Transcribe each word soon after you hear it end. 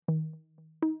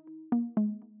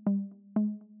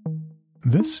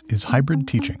This is Hybrid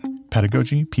Teaching,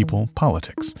 Pedagogy, People,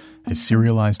 Politics, a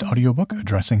serialized audiobook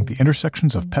addressing the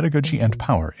intersections of pedagogy and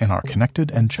power in our connected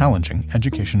and challenging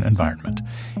education environment.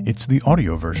 It's the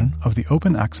audio version of the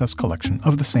open access collection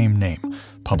of the same name,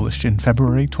 published in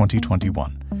February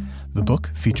 2021. The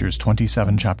book features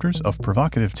 27 chapters of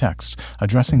provocative text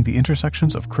addressing the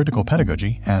intersections of critical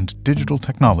pedagogy and digital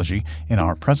technology in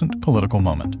our present political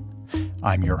moment.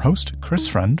 I'm your host, Chris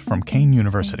Friend from Kean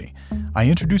University. I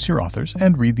introduce your authors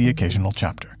and read the occasional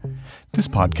chapter. This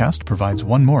podcast provides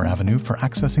one more avenue for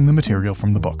accessing the material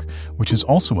from the book, which is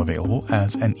also available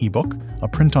as an ebook, a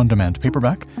print-on-demand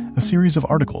paperback, a series of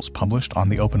articles published on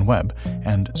the open web,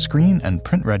 and screen and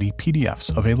print-ready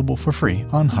PDFs available for free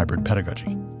on Hybrid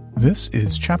Pedagogy. This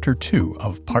is Chapter 2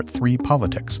 of Part 3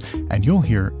 Politics, and you'll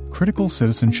hear Critical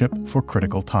Citizenship for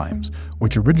Critical Times,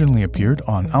 which originally appeared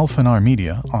on Alphanar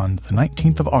Media on the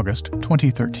 19th of August,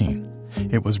 2013.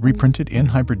 It was reprinted in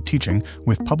Hybrid Teaching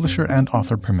with publisher and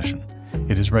author permission.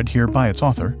 It is read here by its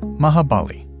author, Maha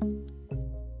Bali.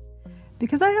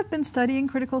 Because I have been studying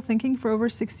critical thinking for over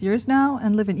 6 years now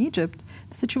and live in Egypt,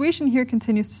 the situation here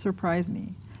continues to surprise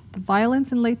me. The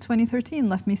violence in late 2013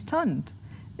 left me stunned.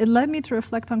 It led me to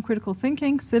reflect on critical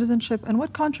thinking, citizenship, and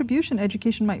what contribution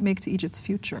education might make to Egypt's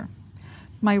future.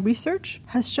 My research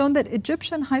has shown that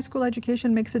Egyptian high school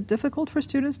education makes it difficult for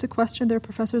students to question their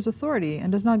professor's authority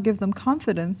and does not give them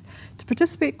confidence to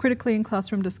participate critically in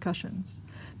classroom discussions.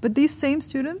 But these same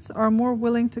students are more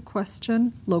willing to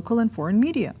question local and foreign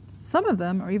media. Some of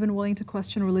them are even willing to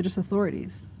question religious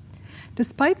authorities.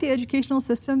 Despite the educational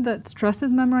system that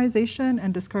stresses memorization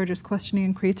and discourages questioning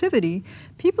and creativity,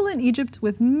 people in Egypt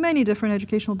with many different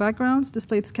educational backgrounds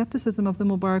displayed skepticism of the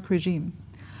Mubarak regime.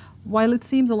 While it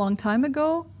seems a long time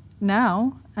ago,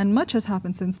 now, and much has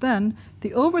happened since then,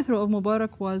 the overthrow of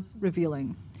Mubarak was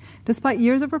revealing. Despite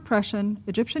years of repression,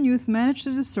 Egyptian youth managed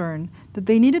to discern that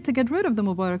they needed to get rid of the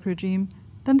Mubarak regime.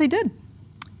 Then they did.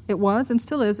 It was and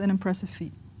still is an impressive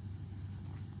feat.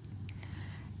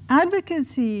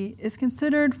 Advocacy is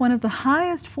considered one of the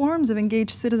highest forms of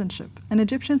engaged citizenship, and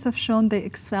Egyptians have shown they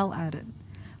excel at it.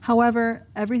 However,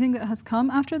 everything that has come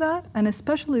after that, and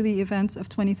especially the events of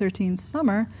 2013's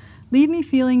summer, leave me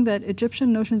feeling that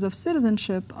Egyptian notions of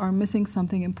citizenship are missing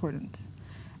something important.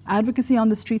 Advocacy on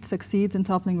the street succeeds in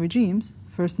toppling regimes,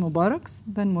 first Mubarak's,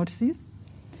 then Morsi's.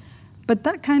 But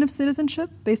that kind of citizenship,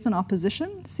 based on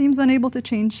opposition, seems unable to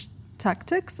change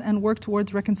tactics and work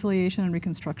towards reconciliation and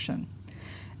reconstruction.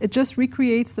 It just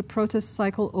recreates the protest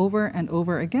cycle over and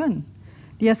over again.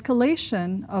 The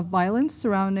escalation of violence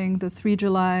surrounding the 3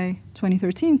 July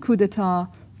 2013 coup d'etat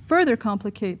further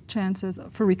complicate chances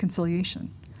for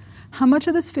reconciliation. How much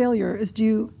of this failure is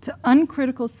due to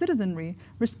uncritical citizenry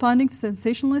responding to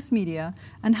sensationalist media,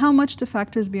 and how much to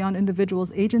factors beyond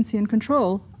individuals' agency and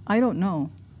control, I don't know.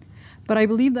 But I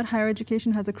believe that higher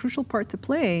education has a crucial part to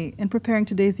play in preparing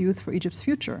today's youth for Egypt's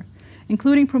future,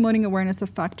 including promoting awareness of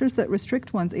factors that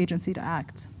restrict one's agency to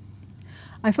act.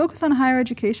 I focus on higher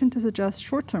education to suggest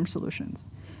short-term solutions.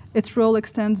 Its role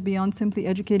extends beyond simply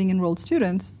educating enrolled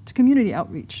students to community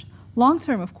outreach.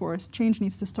 Long-term, of course, change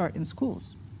needs to start in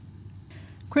schools.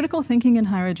 Critical thinking in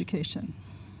higher education.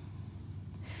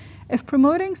 If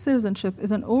promoting citizenship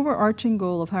is an overarching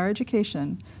goal of higher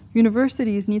education,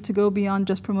 universities need to go beyond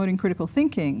just promoting critical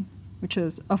thinking, which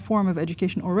is a form of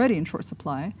education already in short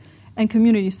supply, and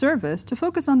community service to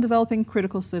focus on developing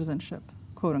critical citizenship,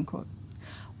 quote unquote.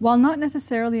 While not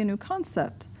necessarily a new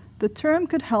concept, the term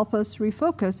could help us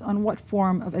refocus on what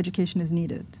form of education is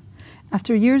needed.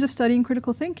 After years of studying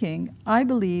critical thinking, I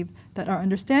believe that our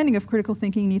understanding of critical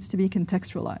thinking needs to be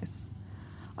contextualized.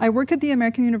 I work at the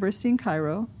American University in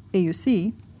Cairo,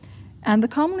 AUC, and the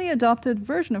commonly adopted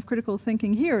version of critical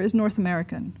thinking here is North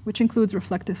American, which includes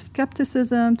reflective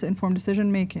skepticism to informed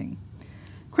decision-making.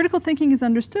 Critical thinking is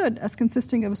understood as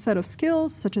consisting of a set of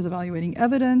skills, such as evaluating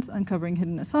evidence, uncovering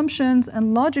hidden assumptions,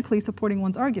 and logically supporting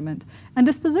one's argument, and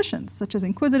dispositions, such as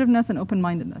inquisitiveness and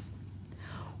open-mindedness.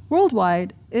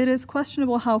 Worldwide, it is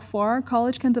questionable how far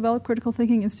college can develop critical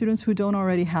thinking in students who don't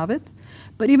already have it,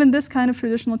 but even this kind of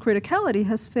traditional criticality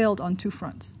has failed on two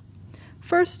fronts.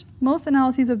 First, most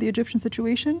analyses of the Egyptian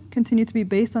situation continue to be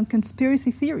based on conspiracy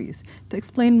theories to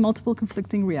explain multiple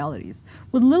conflicting realities,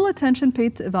 with little attention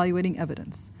paid to evaluating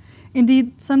evidence.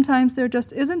 Indeed, sometimes there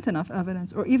just isn't enough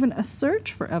evidence or even a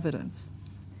search for evidence.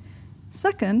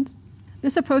 Second,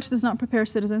 this approach does not prepare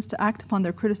citizens to act upon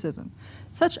their criticism.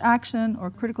 Such action or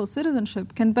critical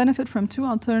citizenship can benefit from two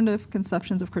alternative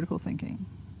conceptions of critical thinking.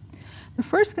 The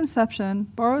first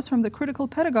conception borrows from the critical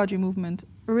pedagogy movement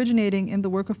originating in the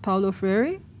work of Paulo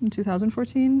Freire in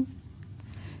 2014.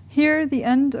 Here, the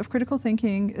end of critical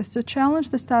thinking is to challenge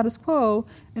the status quo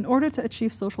in order to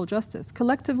achieve social justice,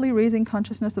 collectively raising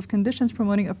consciousness of conditions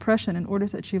promoting oppression in order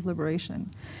to achieve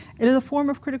liberation. It is a form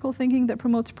of critical thinking that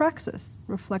promotes praxis,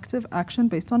 reflective action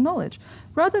based on knowledge,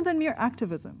 rather than mere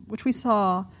activism, which we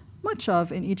saw much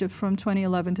of in Egypt from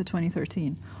 2011 to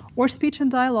 2013, or speech and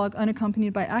dialogue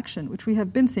unaccompanied by action, which we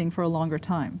have been seeing for a longer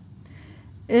time.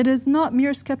 It is not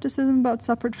mere skepticism about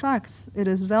separate facts. It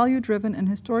is value-driven and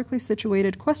historically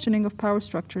situated questioning of power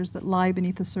structures that lie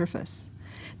beneath the surface.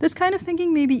 This kind of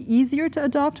thinking may be easier to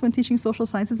adopt when teaching social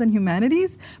sciences and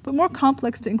humanities, but more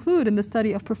complex to include in the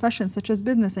study of professions such as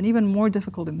business, and even more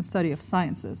difficult in the study of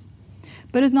sciences.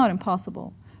 But is not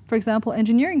impossible. For example,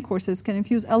 engineering courses can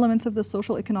infuse elements of the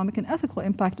social, economic, and ethical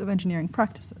impact of engineering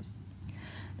practices.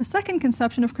 The second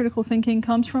conception of critical thinking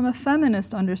comes from a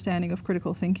feminist understanding of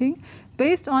critical thinking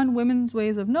based on Women's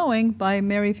Ways of Knowing by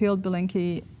Merrifield,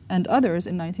 Belenky, and others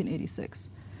in 1986.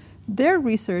 Their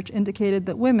research indicated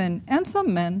that women, and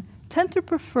some men, tend to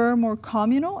prefer more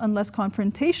communal and less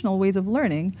confrontational ways of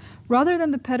learning rather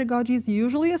than the pedagogies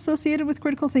usually associated with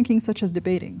critical thinking, such as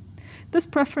debating. This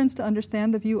preference to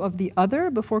understand the view of the other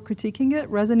before critiquing it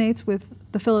resonates with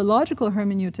the philological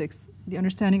hermeneutics, the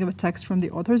understanding of a text from the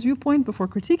author's viewpoint before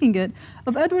critiquing it,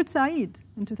 of Edward Said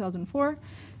in 2004.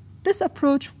 This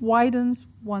approach widens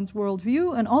one's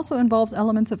worldview and also involves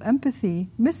elements of empathy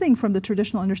missing from the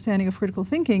traditional understanding of critical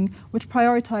thinking, which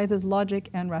prioritizes logic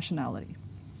and rationality.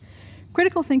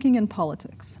 Critical thinking in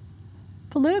politics.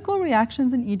 Political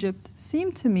reactions in Egypt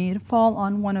seem to me to fall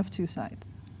on one of two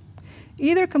sides.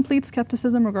 Either complete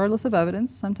skepticism regardless of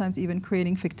evidence, sometimes even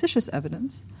creating fictitious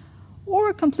evidence,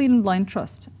 or complete and blind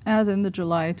trust, as in the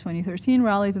July 2013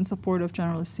 rallies in support of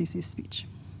General Sisi's speech.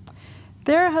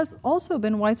 There has also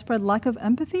been widespread lack of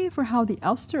empathy for how the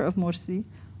ouster of Morsi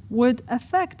would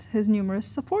affect his numerous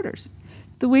supporters.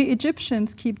 The way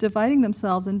Egyptians keep dividing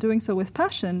themselves and doing so with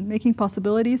passion, making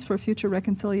possibilities for future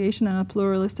reconciliation in a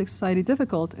pluralistic society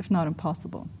difficult, if not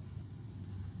impossible.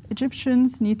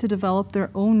 Egyptians need to develop their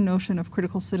own notion of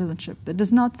critical citizenship that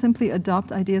does not simply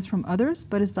adopt ideas from others,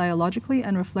 but is dialogically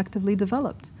and reflectively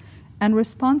developed and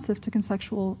responsive to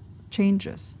contextual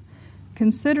changes,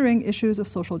 considering issues of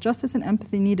social justice and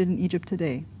empathy needed in Egypt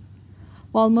today.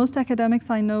 While most academics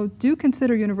I know do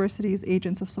consider universities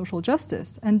agents of social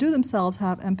justice and do themselves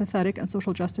have empathetic and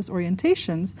social justice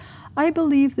orientations, I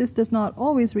believe this does not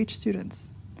always reach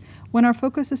students. When our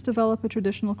focus is to develop a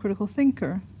traditional critical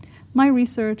thinker, my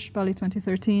research, Bali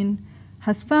 2013,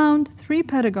 has found 3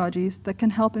 pedagogies that can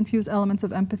help infuse elements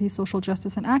of empathy, social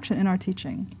justice, and action in our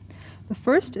teaching. The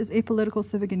first is apolitical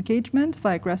civic engagement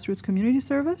via grassroots community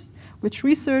service, which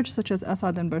research such as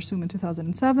Asad and Barsoum in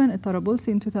 2007, Tarabulsi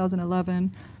in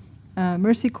 2011,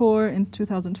 Mercy Corps in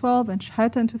 2012, and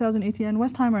Shahata in 2018, and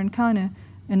Westheimer and Kane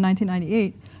in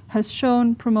 1998, has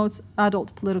shown promotes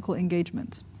adult political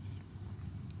engagement.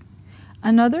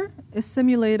 Another is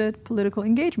simulated political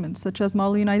engagement, such as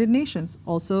Model United Nations,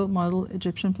 also Model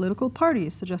Egyptian Political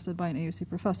Parties, suggested by an AUC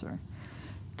professor,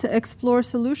 to explore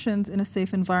solutions in a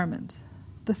safe environment.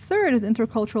 The third is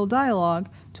intercultural dialogue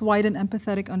to widen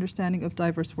empathetic understanding of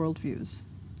diverse worldviews.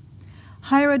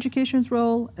 Higher education's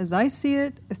role, as I see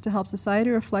it, is to help society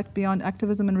reflect beyond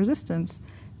activism and resistance,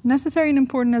 necessary and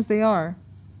important as they are.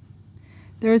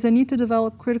 There is a need to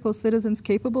develop critical citizens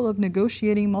capable of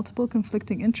negotiating multiple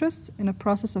conflicting interests in a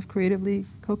process of creatively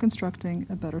co-constructing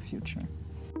a better future.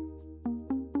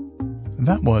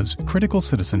 That was Critical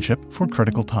Citizenship for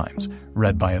Critical Times,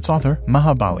 read by its author,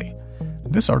 Maha Bali.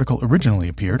 This article originally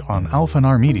appeared on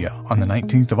Al-Fanar Media on the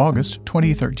 19th of August,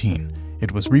 2013.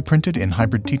 It was reprinted in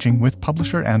hybrid teaching with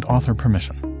publisher and author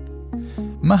permission.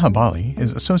 Maha Bali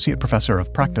is Associate Professor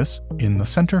of Practice in the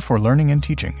Center for Learning and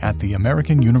Teaching at the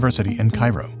American University in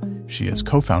Cairo. She is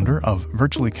co-founder of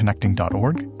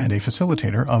virtuallyconnecting.org and a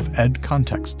facilitator of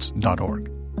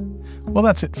edcontexts.org. Well,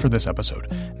 that's it for this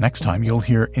episode. Next time, you'll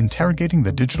hear Interrogating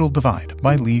the Digital Divide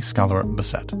by Lee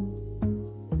Scalar-Bassett.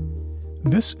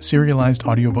 This serialized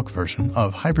audiobook version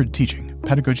of Hybrid Teaching,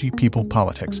 Pedagogy, People,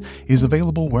 Politics is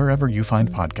available wherever you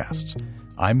find podcasts.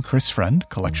 I'm Chris Friend,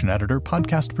 collection editor,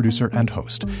 podcast producer, and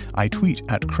host. I tweet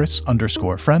at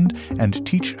Chris_Friend and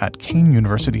teach at Kane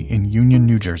University in Union,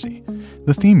 New Jersey.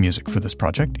 The theme music for this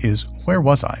project is Where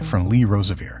Was I from Lee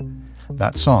Rosevere.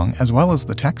 That song, as well as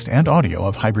the text and audio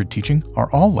of Hybrid Teaching,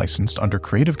 are all licensed under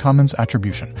Creative Commons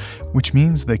Attribution, which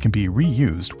means they can be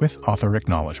reused with author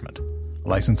acknowledgement.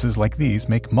 Licenses like these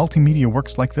make multimedia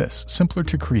works like this simpler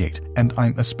to create, and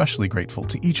I'm especially grateful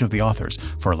to each of the authors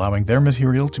for allowing their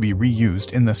material to be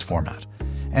reused in this format.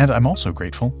 And I'm also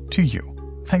grateful to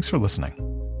you. Thanks for listening.